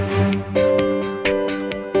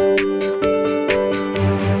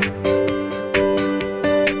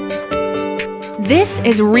This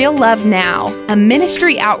is Real Love Now, a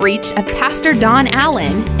ministry outreach of Pastor Don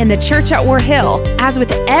Allen in the church at War Hill. As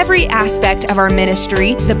with every aspect of our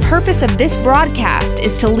ministry, the purpose of this broadcast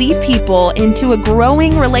is to lead people into a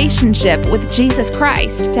growing relationship with Jesus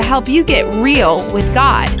Christ to help you get real with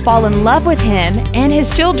God, fall in love with Him and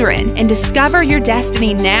His children, and discover your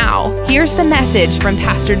destiny now. Here's the message from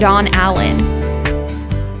Pastor Don Allen.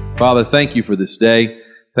 Father, thank you for this day.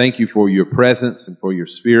 Thank you for your presence and for your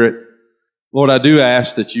Spirit. Lord, I do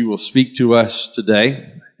ask that you will speak to us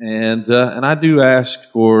today, and I do ask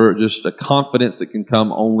for just a confidence that can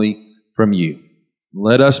come only from you.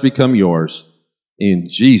 Let us become yours. In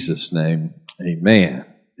Jesus' name, amen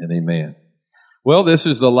and amen. Well, this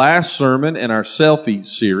is the last sermon in our selfie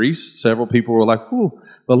series. Several people were like, "Ooh,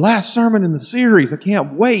 the last sermon in the series. I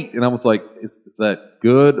can't wait." And I was like, is that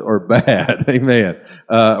good or bad? Amen.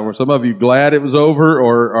 Were some of you glad it was over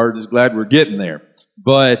or are just glad we're getting there?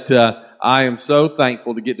 But I am so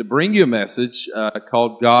thankful to get to bring you a message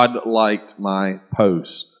called God Liked My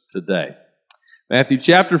Post today. Matthew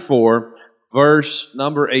chapter 4, verse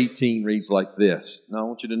number 18 reads like this. Now I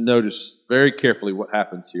want you to notice very carefully what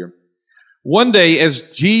happens here. One day as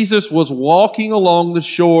Jesus was walking along the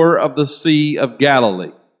shore of the Sea of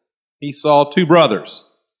Galilee, he saw two brothers,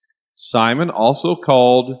 Simon, also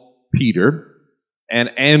called Peter, and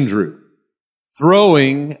Andrew,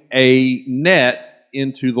 throwing a net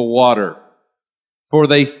into the water, for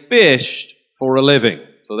they fished for a living.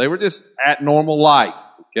 So they were just at normal life,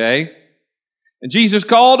 okay? And Jesus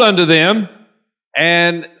called unto them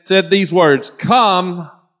and said these words, "Come,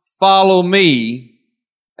 follow me,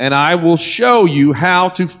 and I will show you how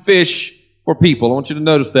to fish for people." I want you to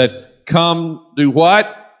notice that. Come, do what?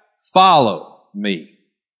 Follow me.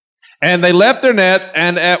 And they left their nets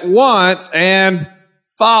and at once and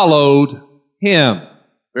followed him.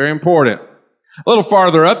 Very important. A little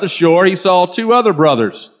farther up the shore, he saw two other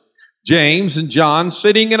brothers, James and John,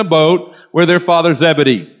 sitting in a boat with their father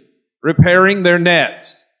Zebedee, repairing their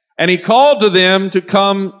nets. And he called to them to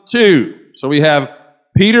come too. So we have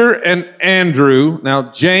Peter and Andrew, now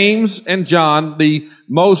James and John, the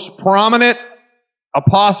most prominent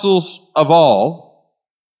apostles of all.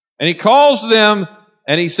 And he calls them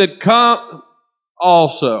and he said, "Come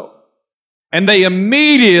also." And they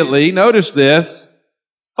immediately, notice this,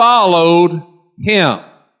 followed him.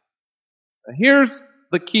 Now here's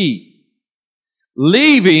the key.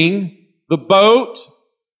 Leaving the boat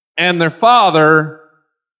and their father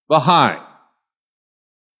behind.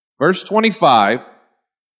 Verse 25,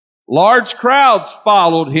 large crowds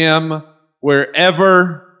followed him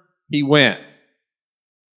wherever he went.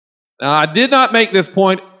 Now I did not make this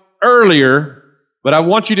point earlier, but I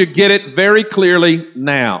want you to get it very clearly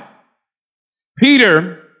now.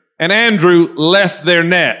 Peter and Andrew left their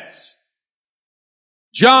nets.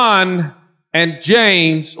 John and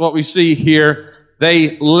James, what we see here,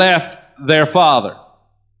 they left their father.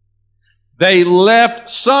 They left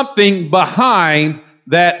something behind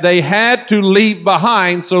that they had to leave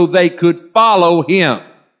behind so they could follow him.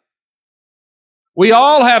 We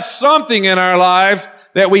all have something in our lives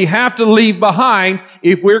that we have to leave behind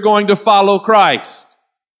if we're going to follow Christ.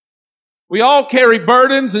 We all carry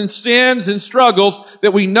burdens and sins and struggles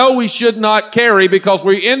that we know we should not carry because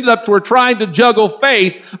we're trying to juggle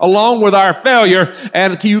faith along with our failure,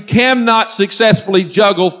 and you cannot successfully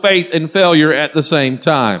juggle faith and failure at the same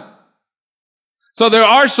time. So there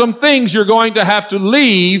are some things you're going to have to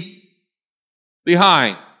leave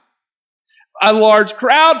behind. A large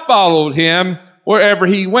crowd followed him wherever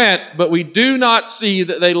he went, but we do not see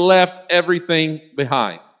that they left everything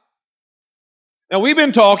behind. Now, we've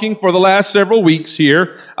been talking for the last several weeks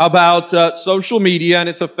here about social media and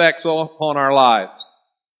its effects upon our lives.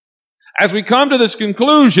 As we come to this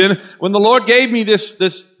conclusion, when the Lord gave me this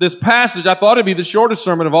passage, I thought it'd be the shortest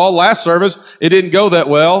sermon of all. Last service, it didn't go that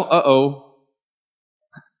well.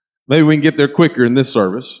 Maybe we can get there quicker in this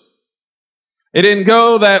service. It didn't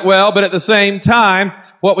go that well, but at the same time,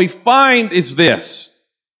 what we find is this.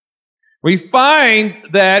 We find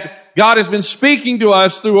that God has been speaking to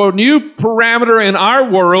us through a new parameter in our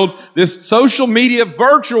world, this social media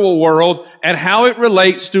virtual world, and how it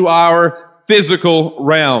relates to our physical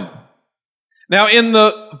realm. Now, in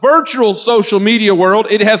the virtual social media world,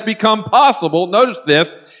 it has become possible, notice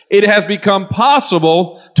this, it has become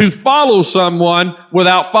possible to follow someone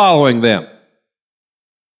without following them.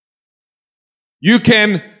 You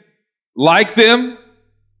can like them,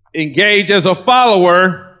 engage as a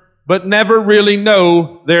follower, but never really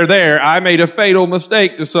know they're there. I made a fatal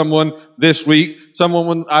mistake to someone this week.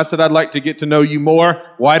 When I said, "I'd like to get to know you more.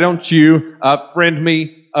 Why don't you friend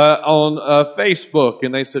me on Facebook?"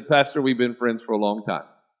 And they said, "Pastor, we've been friends for a long time."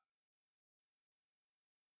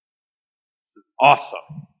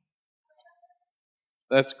 Awesome.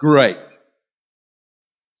 That's great.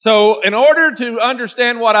 So in order to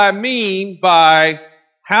understand what I mean by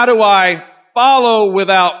how do I follow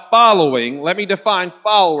without following, let me define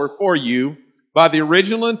follower for you by the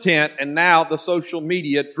original intent and now the social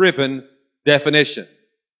media driven definition.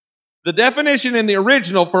 The definition in the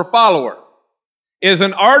original for follower is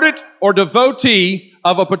an ardent or devotee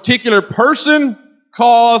of a particular person,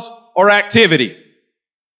 cause, or activity.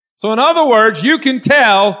 So in other words, you can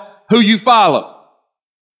tell who you follow.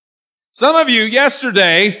 Some of you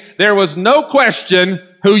yesterday, there was no question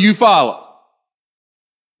who you follow.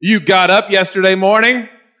 You got up yesterday morning.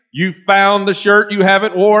 You found the shirt you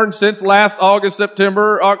haven't worn since last August,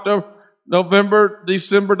 September, October, November,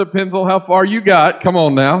 December, depends on how far you got. Come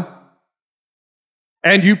on now.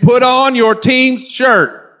 And you put on your team's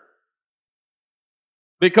shirt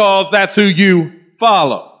because that's who you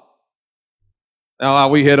follow. Now,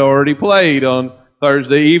 we had already played on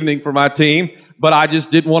Thursday evening for my team, but I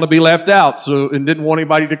just didn't want to be left out, and didn't want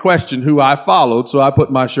anybody to question who I followed, so I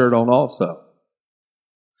put my shirt on also.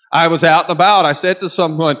 I was out and about. I said to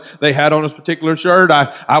someone, they had on this particular shirt.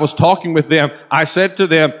 I was talking with them. I said to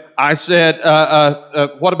them,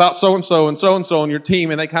 what about so-and-so and so-and-so on your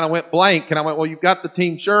team? And they kind of went blank. And I went, well, you've got the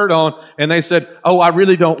team shirt on. And they said, oh, I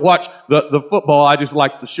really don't watch the football. I just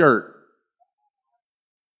like the shirt.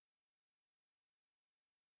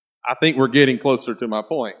 I think we're getting closer to my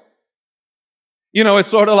point. You know, it's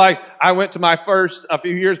sort of like a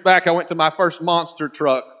few years back, I went to my first monster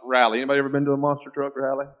truck rally. Anybody ever been to a monster truck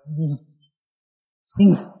rally?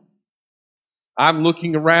 I'm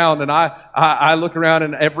looking around and I look around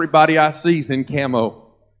and everybody I see is in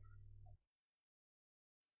camo.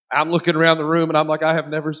 I'm looking around the room and I'm like, I have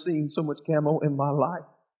never seen so much camo in my life.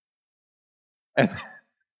 And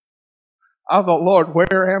I thought, Lord,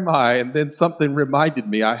 where am I? And then something reminded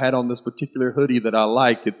me. I had on this particular hoodie that I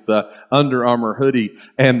like. It's a Under Armour hoodie,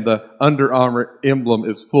 and the Under Armour emblem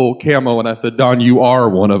is full camo. And I said, Don, you are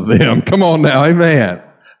one of them. Come on now, amen.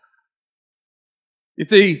 You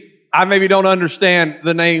see, I maybe don't understand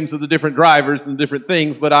the names of the different drivers and the different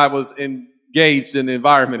things, but I was engaged in the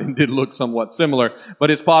environment and did look somewhat similar.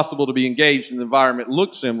 But it's possible to be engaged in the environment,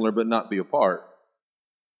 look similar, but not be a part.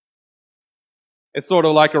 It's sort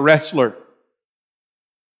of like a wrestler.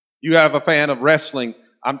 You have a fan of wrestling.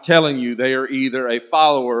 I'm telling you, they are either a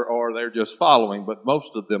follower or they're just following, but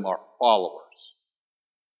most of them are followers.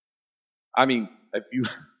 I mean, if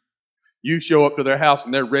you show up to their house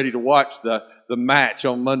and they're ready to watch the match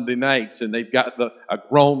on Monday nights, and they've got a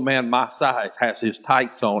grown man my size has his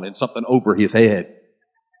tights on and something over his head.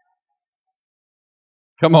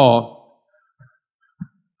 Come on.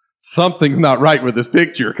 Something's not right with this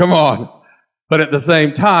picture. Come on. But at the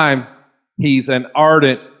same time, he's an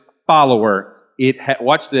ardent follower.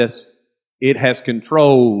 Watch this. It has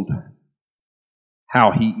controlled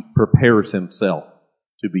how he prepares himself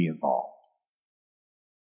to be involved.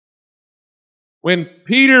 When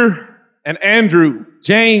Peter and Andrew,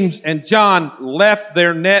 James and John left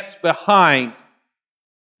their nets behind,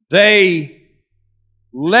 they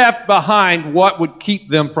left behind what would keep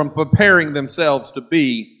them from preparing themselves to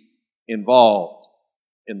be involved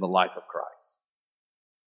in the life of Christ.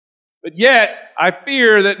 But yet, I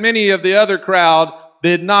fear that many of the other crowd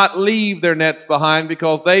did not leave their nets behind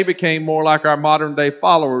because they became more like our modern day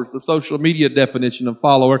followers. The social media definition of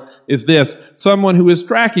follower is this: someone who is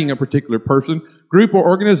tracking a particular person, group, or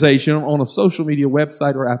organization on a social media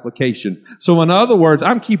website or application. So in other words,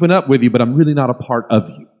 I'm keeping up with you, but I'm really not a part of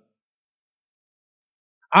you.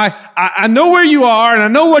 I know where you are and I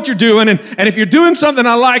know what you're doing, and if you're doing something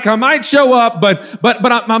I like, I might show up, but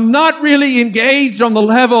I'm not really engaged on the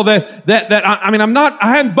level I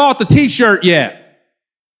haven't bought the t-shirt yet.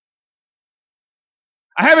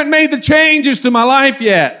 I haven't made the changes to my life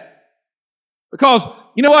yet. Because,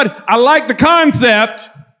 you know what? I like the concept,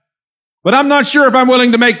 but I'm not sure if I'm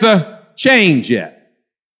willing to make the change yet.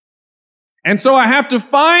 And so I have to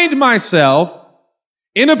find myself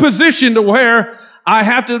in a position to where I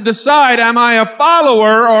have to decide, am I a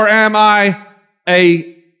follower or am I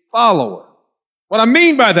a follower? What I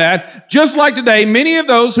mean by that, just like today, many of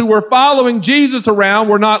those who were following Jesus around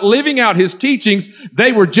were not living out his teachings.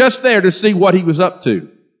 They were just there to see what he was up to.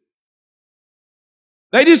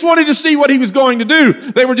 They just wanted to see what he was going to do.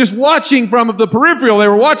 They were just watching from the peripheral. They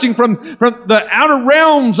were watching from the outer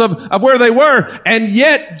realms of where they were. And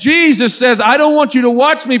yet Jesus says, I don't want you to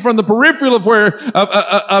watch me from the peripheral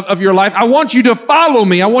of your life. I want you to follow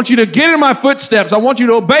me. I want you to get in my footsteps. I want you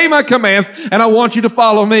to obey my commands, and I want you to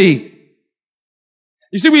follow me.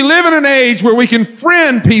 You see, we live in an age where we can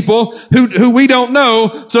friend people who we don't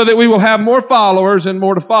know so that we will have more followers and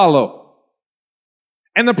more to follow.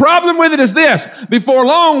 And the problem with it is this. Before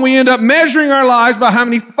long, we end up measuring our lives by how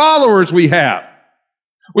many followers we have.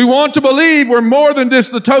 We want to believe we're more than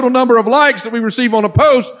just the total number of likes that we receive on a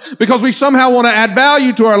post because we somehow want to add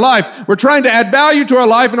value to our life. We're trying to add value to our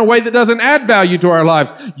life in a way that doesn't add value to our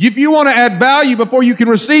lives. If you want to add value before you can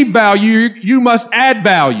receive value, you must add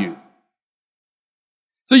value.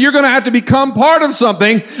 So you're going to have to become part of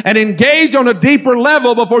something and engage on a deeper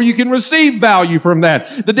level before you can receive value from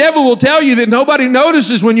that. The devil will tell you that nobody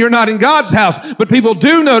notices when you're not in God's house, but people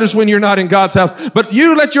do notice when you're not in God's house. But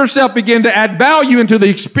you let yourself begin to add value into the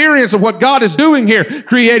experience of what God is doing here,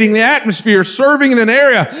 creating the atmosphere, serving in an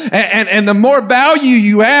area. And the more value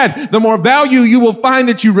you add, the more value you will find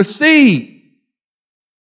that you receive.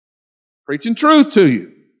 Preaching truth to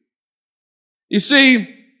you. You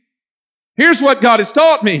see, here's what God has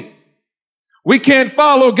taught me. We can't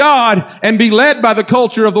follow God and be led by the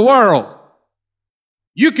culture of the world.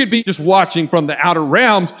 You could be just watching from the outer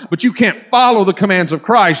realms, but you can't follow the commands of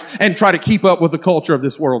Christ and try to keep up with the culture of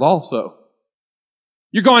this world also.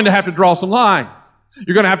 You're going to have to draw some lines.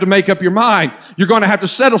 You're going to have to make up your mind. You're going to have to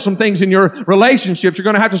settle some things in your relationships. You're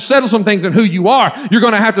going to have to settle some things in who you are. You're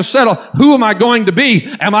going to have to settle, who am I going to be?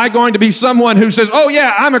 Am I going to be someone who says, oh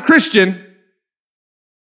yeah, I'm a Christian?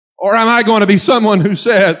 Or am I going to be someone who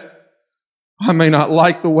says, I may not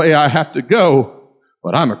like the way I have to go,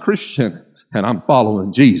 but I'm a Christian and I'm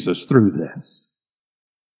following Jesus through this.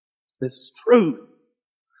 This is truth.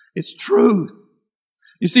 It's truth.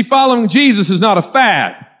 You see, following Jesus is not a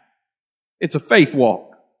fad. It's a faith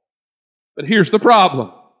walk. But here's the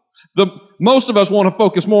problem. Most of us want to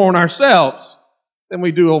focus more on ourselves than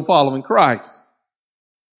we do on following Christ.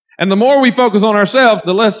 And the more we focus on ourselves,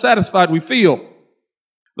 the less satisfied we feel.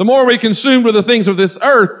 The more we consume with the things of this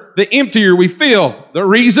earth, the emptier we feel. The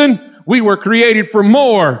reason? We were created for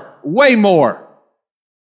more, way more.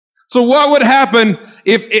 So what would happen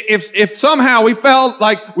if somehow we felt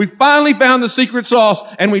like we finally found the secret sauce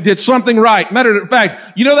and we did something right? Matter of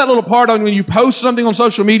fact, you know that little part on when you post something on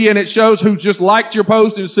social media and it shows who just liked your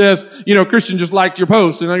post and it says, Christian just liked your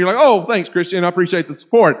post. And then you're like, oh, thanks, Christian. I appreciate the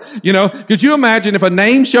support. Could you imagine if a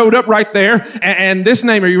name showed up right there and this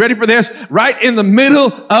name, are you ready for this? Right in the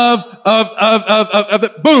middle of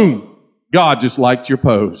it, boom, God just liked your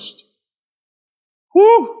post.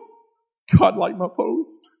 Whoo, God liked my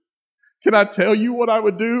post. Can I tell you what I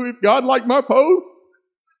would do if God liked my post?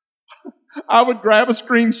 I would grab a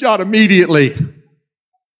screenshot immediately.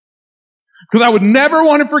 Because I would never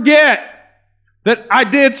want to forget that I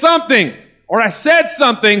did something or I said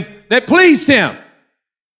something that pleased Him.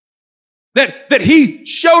 That He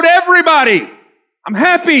showed everybody, I'm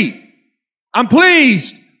happy, I'm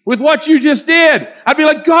pleased with what you just did. I'd be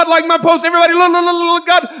like, God liked my post. Everybody, look,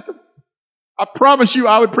 God. I promise you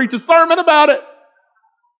I would preach a sermon about it.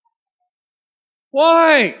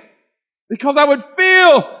 Why? Because I would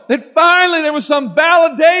feel that finally there was some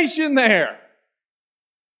validation there.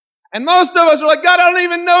 And most of us are like, God, I don't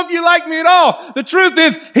even know if you like me at all. The truth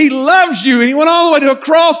is, He loves you and He went all the way to a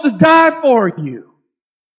cross to die for you.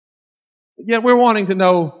 Yet we're wanting to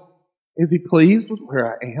know, is He pleased with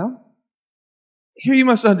where I am? Here you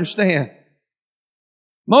must understand.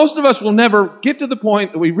 Most of us will never get to the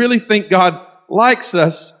point that we really think God likes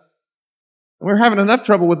us. And we're having enough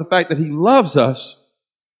trouble with the fact that He loves us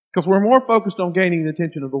because we're more focused on gaining the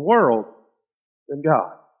attention of the world than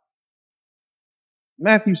God.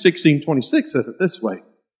 Matthew 16:26 says it this way.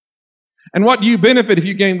 And what do you benefit if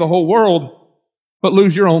you gain the whole world but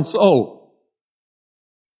lose your own soul?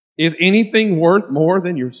 Is anything worth more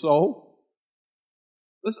than your soul?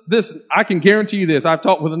 Listen, I can guarantee you this. I've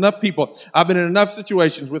talked with enough people. I've been in enough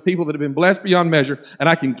situations with people that have been blessed beyond measure, and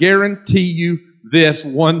I can guarantee you this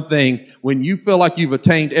one thing. When you feel like you've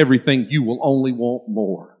attained everything, you will only want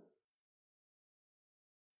more.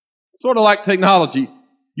 It's sort of like technology.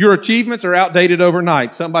 Your achievements are outdated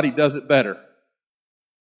overnight. Somebody does it better.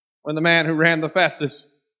 When the man who ran the fastest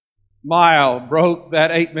mile broke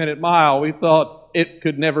that 8-minute mile, we thought it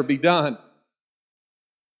could never be done.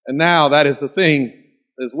 And now that is a thing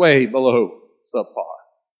that's way below subpar.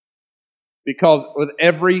 Because with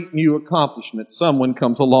every new accomplishment, someone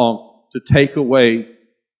comes along to take away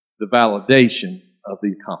the validation of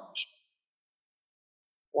the accomplishment.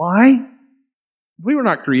 Why? If we were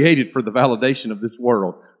not created for the validation of this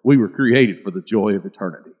world, we were created for the joy of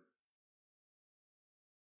eternity.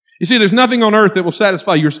 You see, there's nothing on earth that will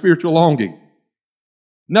satisfy your spiritual longing.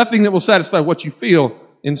 Nothing that will satisfy what you feel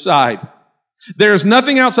inside. There is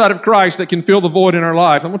nothing outside of Christ that can fill the void in our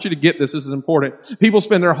lives. I want you to get this. This is important. People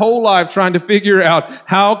spend their whole life trying to figure out,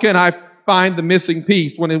 how can I find the missing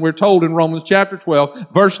piece when we're told in Romans chapter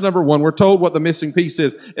 12, verse number 1, we're told what the missing piece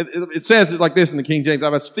is. It says it like this in the King James, I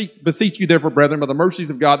beseech you therefore, brethren, by the mercies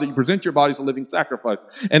of God, that you present your bodies a living sacrifice.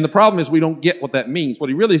 And the problem is we don't get what that means. What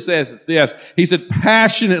he really says is this. He said,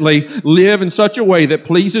 passionately live in such a way that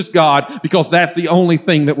pleases God, because that's the only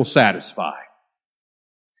thing that will satisfy.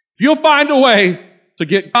 If you'll find a way to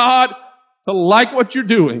get God to like what you're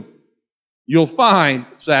doing, you'll find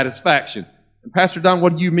satisfaction. And Pastor Don,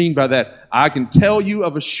 what do you mean by that? I can tell you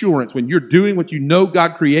of assurance, when you're doing what you know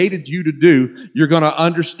God created you to do, you're going to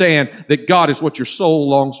understand that God is what your soul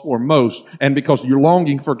longs for most. And because you're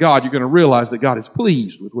longing for God, you're going to realize that God is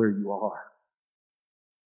pleased with where you are.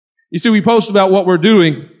 You see, we post about what we're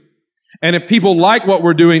doing, and if people like what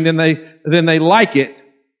we're doing, then they like it.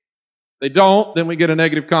 If they don't, then we get a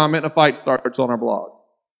negative comment and a fight starts on our blog.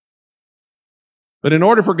 But in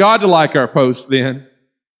order for God to like our posts, then,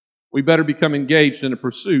 we better become engaged in a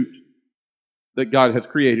pursuit that God has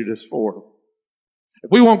created us for.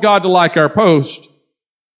 If we want God to like our post,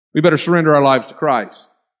 we better surrender our lives to Christ.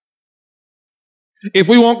 If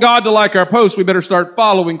we want God to like our post, we better start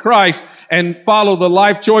following Christ and follow the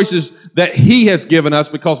life choices that He has given us,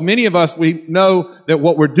 because many of us, we know that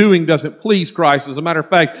what we're doing doesn't please Christ. As a matter of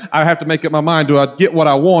fact, I have to make up my mind, do I get what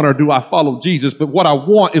I want or do I follow Jesus? But what I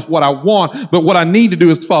want is what I want, but what I need to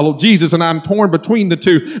do is follow Jesus, and I'm torn between the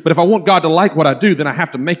two. But if I want God to like what I do, then I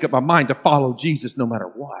have to make up my mind to follow Jesus no matter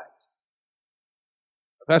what.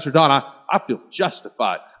 Pastor Don, I feel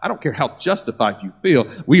justified. I don't care how justified you feel.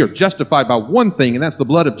 We are justified by one thing, and that's the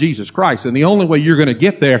blood of Jesus Christ. And the only way you're going to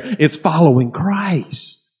get there is following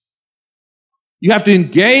Christ. You have to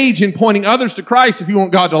engage in pointing others to Christ if you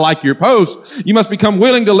want God to like your post. You must become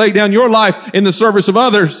willing to lay down your life in the service of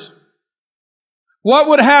others. What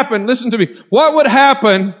would happen? Listen to me. What would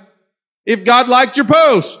happen if God liked your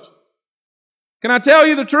post? Can I tell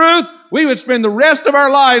you the truth? We would spend the rest of our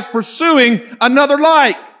lives pursuing another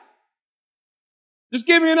like. Just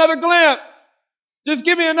give me another glimpse. Just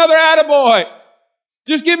give me another attaboy.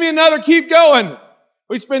 Just give me another keep going.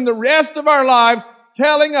 We spend the rest of our lives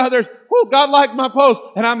telling others, oh, God liked my post,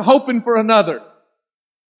 and I'm hoping for another.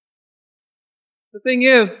 The thing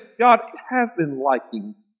is, God has been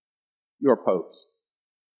liking your post.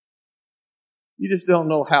 You just don't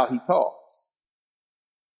know how He talks.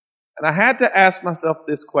 And I had to ask myself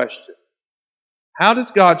this question. How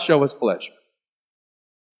does God show us pleasure?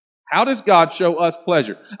 How does God show us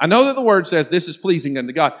pleasure? I know that the Word says this is pleasing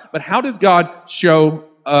unto God, but how does God show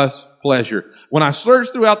us pleasure? When I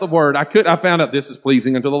searched throughout the Word, I found out this is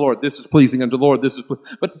pleasing unto the Lord, this is pleasing unto the Lord,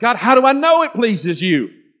 but God, how do I know it pleases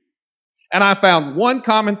you? And I found one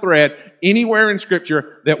common thread anywhere in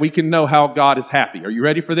Scripture that we can know how God is happy. Are you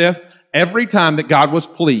ready for this? Every time that God was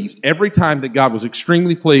pleased, every time that God was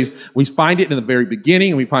extremely pleased, we find it in the very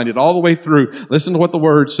beginning and we find it all the way through. Listen to what the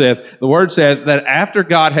Word says. The Word says that after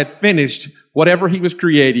God had finished whatever He was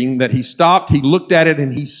creating, that He stopped, He looked at it,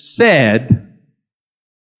 and He said,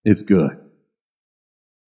 it's good.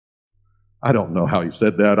 I don't know how He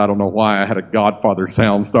said that. I don't know why I had a Godfather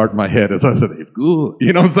sound start in my head as I said, it's good.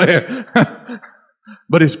 You know what I'm saying?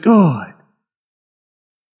 But it's good.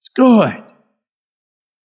 It's good.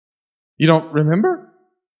 You don't remember?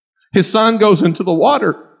 His Son goes into the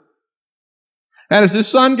water. And as His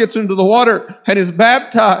Son gets into the water and is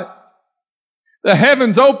baptized, the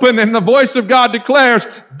heavens open and the voice of God declares,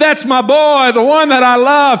 that's my boy, the one that I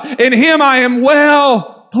love. In Him I am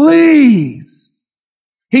well pleased.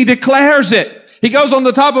 He declares it. He goes on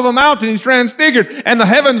the top of a mountain, He's transfigured, and the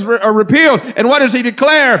heavens are repealed. And what does He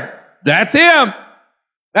declare? That's Him.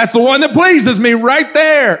 That's the one that pleases me right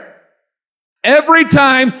there. Every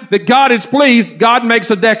time that God is pleased, God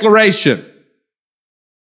makes a declaration.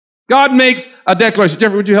 God makes a declaration.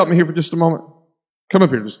 Jeffrey, would you help me here for just a moment? Come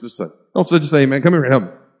up here just a second. Don't just say amen. Come here and help me.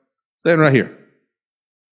 Stand right here.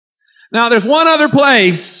 Now, there's one other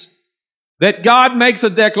place that God makes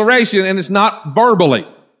a declaration, and it's not verbally.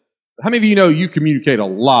 How many of you know you communicate a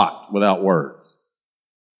lot without words?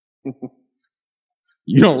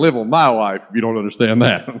 You don't live with my wife if you don't understand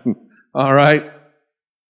that. All right?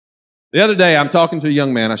 The other day, I'm talking to a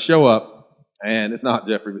young man. I show up, and it's not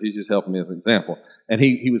Jeffrey, but he's just helping me as an example. And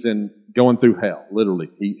he was going through hell, literally.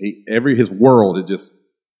 His world had just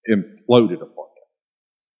imploded upon him.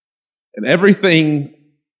 And everything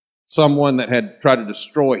someone that had tried to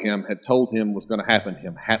destroy him had told him was going to happen to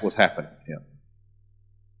him was happening to him.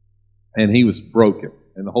 And he was broken.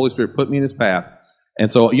 And the Holy Spirit put me in his path.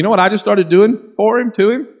 And so, you know what I just started doing for him, to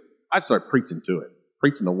him? I started preaching to him.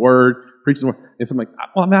 Preaching the Word. And so I'm like,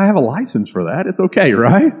 well, I mean, I have a license for that. It's okay,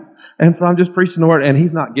 right? And so I'm just preaching the Word, and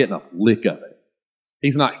he's not getting a lick of it.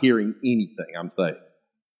 He's not hearing anything I'm saying.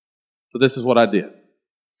 So this is what I did.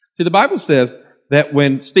 See, the Bible says that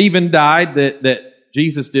when Stephen died, that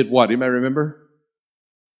Jesus did what? Anybody remember?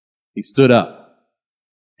 He stood up.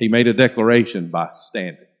 He made a declaration by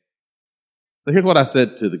standing. So here's what I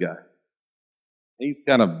said to the guy. He's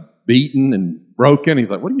kind of beaten and broken.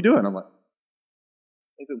 He's like, what are you doing? I'm like,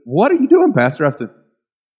 he said, what are you doing, Pastor? I said,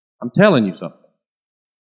 I'm telling you something.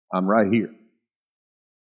 I'm right here.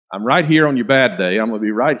 I'm right here on your bad day. I'm going to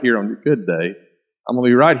be right here on your good day. I'm going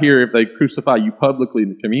to be right here if they crucify you publicly in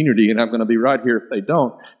the community, and I'm going to be right here if they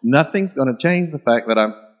don't. Nothing's going to change the fact that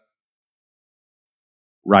I'm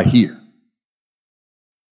right here.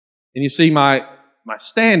 And you see, my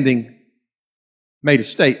standing made a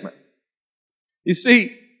statement. You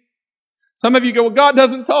see, some of you go, well, God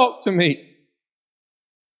doesn't talk to me.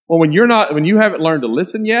 Well, when you haven't learned to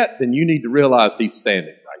listen yet, then you need to realize He's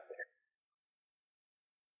standing right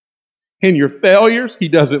there. In your failures, He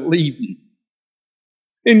doesn't leave you.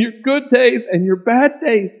 In your good days and your bad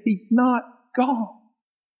days, He's not gone.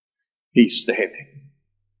 He's standing.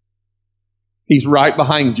 He's right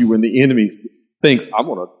behind you when the enemy thinks, I'm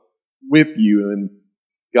going to whip you, and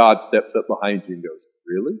God steps up behind you and goes,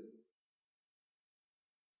 really?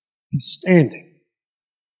 He's standing,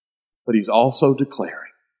 but He's also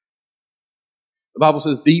declaring. The Bible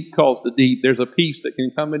says deep calls to deep. There's a peace that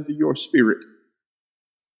can come into your spirit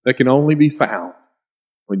that can only be found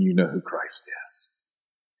when you know who Christ is.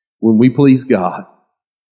 When we please God,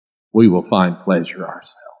 we will find pleasure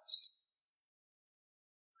ourselves.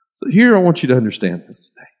 So here I want you to understand this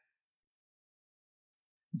today.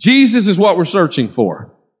 Jesus is what we're searching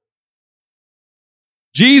for.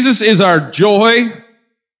 Jesus is our joy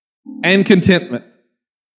and contentment.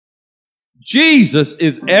 Jesus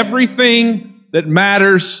is everything that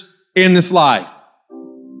matters in this life.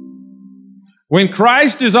 When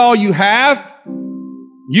Christ is all you have,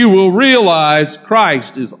 you will realize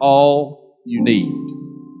Christ is all you need.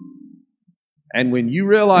 And when you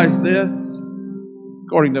realize this,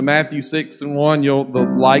 according to Matthew 6:1, the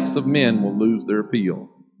likes of men will lose their appeal.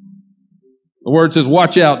 The word says,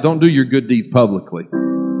 watch out, don't do your good deeds publicly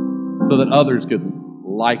so that others could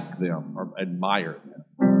like them or admire them.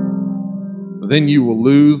 But then you will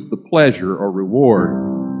lose the pleasure or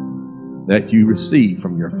reward that you receive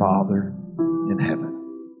from your Father in heaven.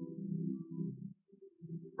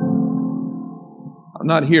 I'm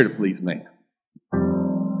not here to please man.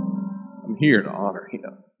 I'm here to honor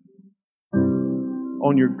Him.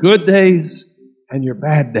 On your good days and your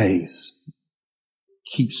bad days,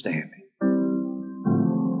 keep standing.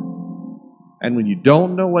 And when you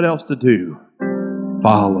don't know what else to do,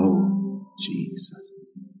 follow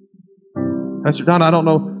Jesus. Pastor Don, I don't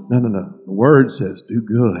know. No. The Word says do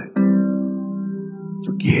good.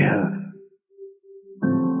 Forgive.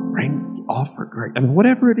 Offer grace.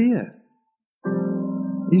 Whatever it is.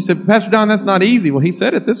 You said, Pastor Don, that's not easy. Well, He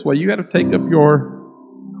said it this way. You got to take up your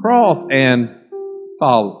cross and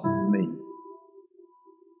follow me.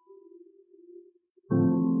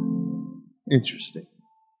 Interesting.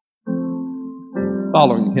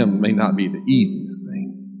 Following Him may not be the easiest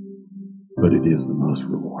thing, but it is the most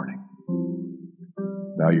rewarding.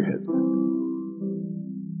 Bow your heads with me.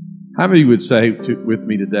 How many would say with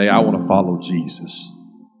me today, I want to follow Jesus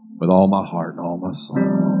with all my heart and all my soul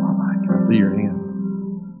and all my mind? Can I see your hand?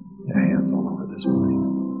 Your hands all over this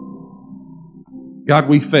place. God,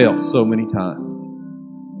 we fail so many times.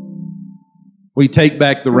 We take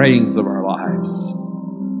back the reins of our lives.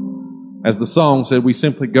 As the song said, we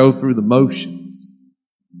simply go through the motions.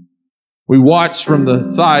 We watch from the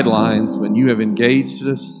sidelines when you have engaged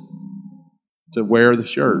us to wear the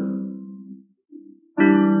shirt,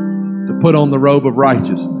 to put on the robe of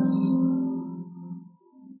righteousness,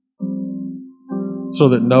 so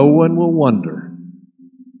that no one will wonder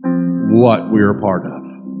what we're a part of,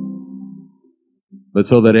 but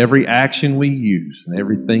so that every action we use and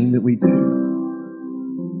everything that we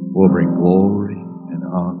do will bring glory and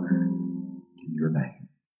honor to your name.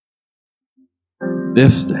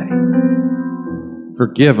 This day,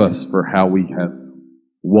 forgive us for how we have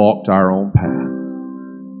walked our own paths,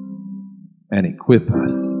 and equip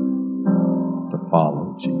us to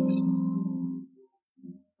follow Jesus.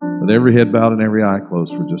 With every head bowed and every eye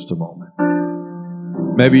closed for just a moment.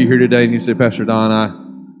 Maybe you're here today and you say, Pastor Don,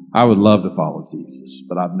 I would love to follow Jesus,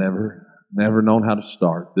 but I've never known how to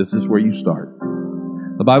start. This is where you start.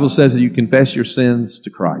 The Bible says that you confess your sins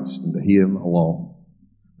to Christ and to Him alone.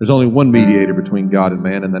 There's only one mediator between God and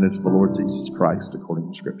man, and that is the Lord Jesus Christ,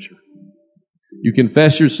 according to Scripture. You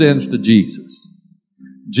confess your sins to Jesus.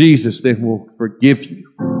 Jesus then will forgive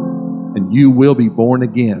you, and you will be born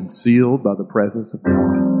again, sealed by the presence of God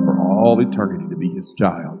for all eternity to be His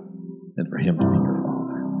child and for Him to be your Father.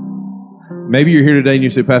 Maybe you're here today and you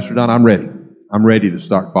say, Pastor Don, I'm ready. I'm ready to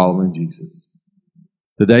start following Jesus.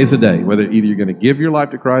 Today's the day, whether either you're going to give your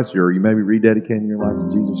life to Christ or you may be rededicating your life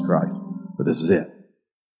to Jesus Christ. But this is it.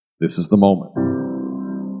 This is the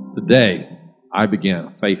moment. Today, I began a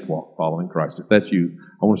faith walk following Christ. If that's you,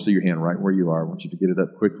 I want to see your hand right where you are. I want you to get it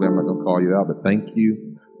up quickly. I'm not going to call you out, but thank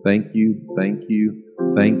you, thank you, thank you,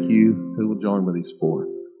 thank you. Who will join with these four?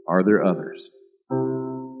 Are there others?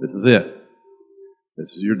 This is it.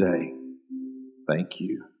 This is your day. Thank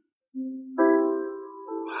you.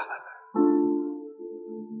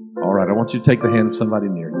 All right, I want you to take the hand of somebody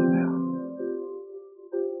near you now.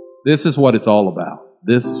 This is what it's all about.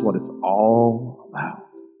 This is what it's all about.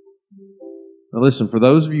 Now listen, for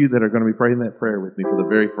those of you that are going to be praying that prayer with me for the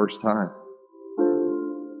very first time,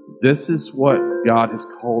 this is what God has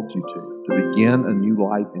called you to begin a new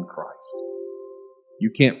life in Christ. You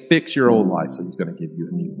can't fix your old life, so He's going to give you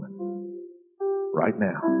a new one. Right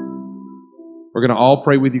now. We're going to all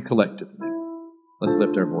pray with you collectively. Let's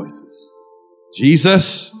lift our voices.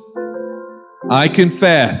 Jesus, I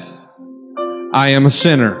confess I am a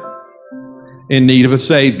sinner in need of a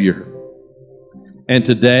Savior. And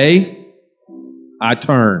today, I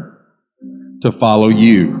turn to follow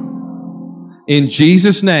you. In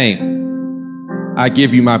Jesus' name, I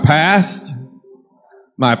give you my past,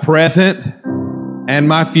 my present, and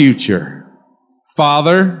my future.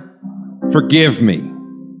 Father, forgive me.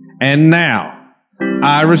 And now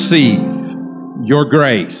I receive your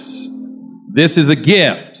grace. This is a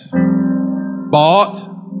gift bought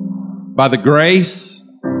by the grace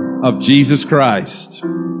of Jesus Christ.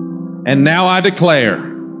 And now I declare,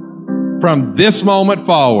 from this moment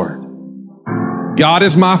forward, God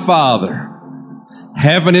is my Father,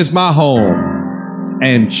 heaven is my home,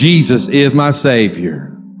 and Jesus is my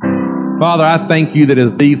Savior. Father, I thank you that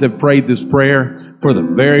as these have prayed this prayer for the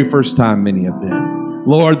very first time, many of them,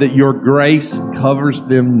 Lord, that your grace covers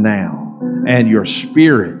them now, and your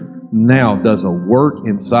Spirit now does a work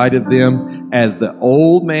inside of them as the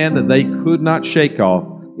old man that they could not shake off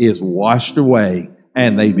is washed away,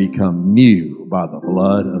 and they become new by the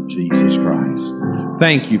blood of Jesus Christ.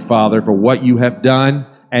 Thank you, Father, for what you have done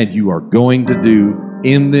and you are going to do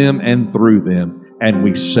in them and through them. And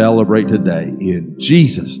we celebrate today in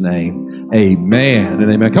Jesus' name. Amen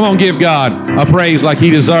and amen. Come on, give God a praise like He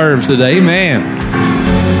deserves today. Amen.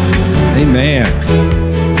 Amen.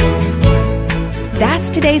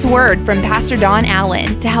 That's today's word from Pastor Don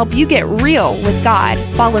Allen to help you get real with God,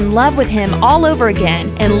 fall in love with Him all over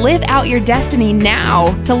again, and live out your destiny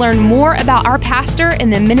now. To learn more about our pastor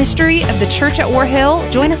and the ministry of the church at War Hill,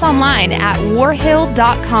 join us online at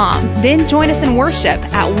warhill.com. Then join us in worship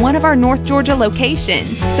at one of our North Georgia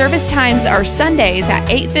locations. Service times are Sundays at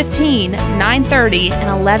 8:15, 9:30,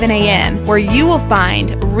 and 11 a.m., where you will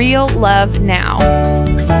find real love now.